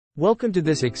Welcome to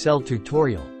this Excel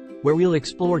tutorial, where we'll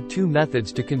explore two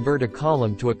methods to convert a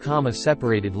column to a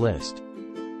comma-separated list.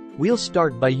 We'll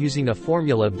start by using a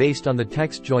formula based on the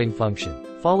TEXTJOIN function,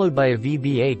 followed by a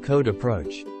VBA code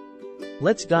approach.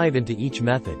 Let's dive into each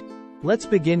method. Let's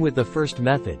begin with the first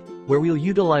method, where we'll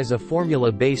utilize a formula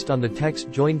based on the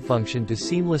TEXTJOIN function to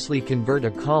seamlessly convert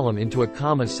a column into a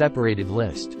comma-separated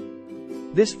list.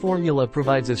 This formula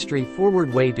provides a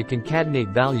straightforward way to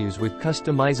concatenate values with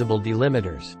customizable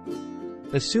delimiters.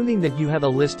 Assuming that you have a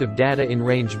list of data in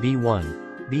range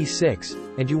B1,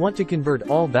 B6, and you want to convert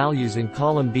all values in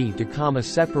column B to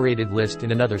comma-separated list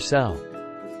in another cell.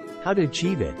 How to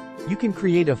achieve it? You can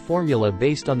create a formula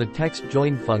based on the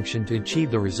TEXTJOIN function to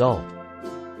achieve the result.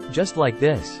 Just like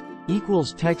this.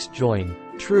 Equals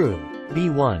TEXTJOIN, true,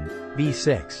 B1,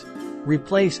 B6.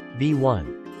 Replace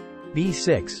B1,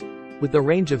 B6 with the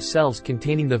range of cells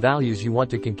containing the values you want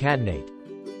to concatenate.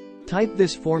 Type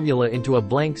this formula into a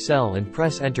blank cell and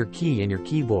press Enter key in your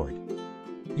keyboard.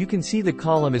 You can see the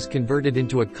column is converted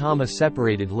into a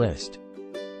comma-separated list.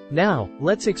 Now,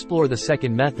 let's explore the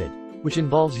second method, which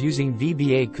involves using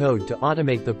VBA code to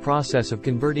automate the process of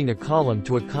converting a column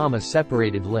to a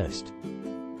comma-separated list.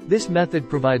 This method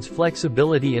provides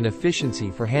flexibility and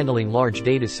efficiency for handling large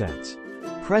datasets.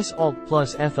 Press Alt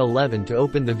plus F11 to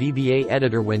open the VBA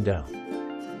editor window.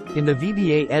 In the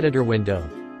VBA editor window,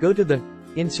 go to the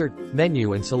Insert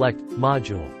menu and select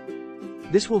Module.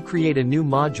 This will create a new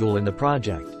module in the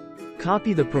project.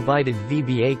 Copy the provided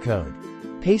VBA code.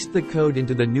 Paste the code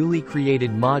into the newly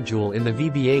created module in the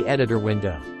VBA editor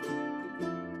window.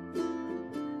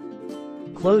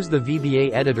 Close the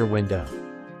VBA editor window.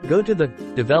 Go to the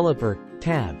Developer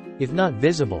tab. If not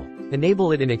visible,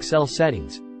 enable it in Excel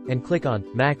settings, and click on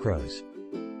Macros.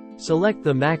 Select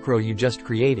the macro you just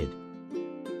created.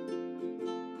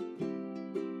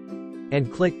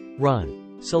 And click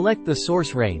Run. Select the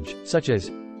source range, such as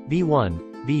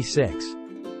B1, B6.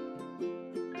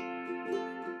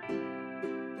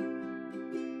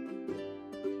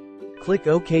 Click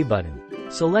OK button.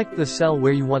 Select the cell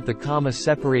where you want the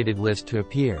comma-separated list to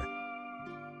appear.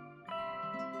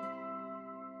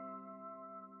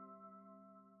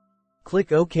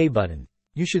 Click OK button.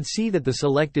 You should see that the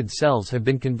selected cells have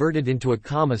been converted into a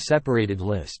comma-separated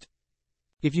list.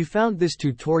 If you found this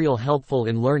tutorial helpful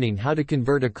in learning how to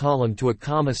convert a column to a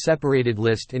comma-separated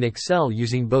list in Excel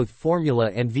using both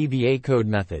formula and VBA code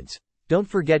methods, don't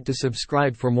forget to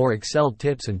subscribe for more Excel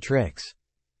tips and tricks.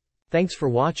 Thanks for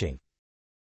watching.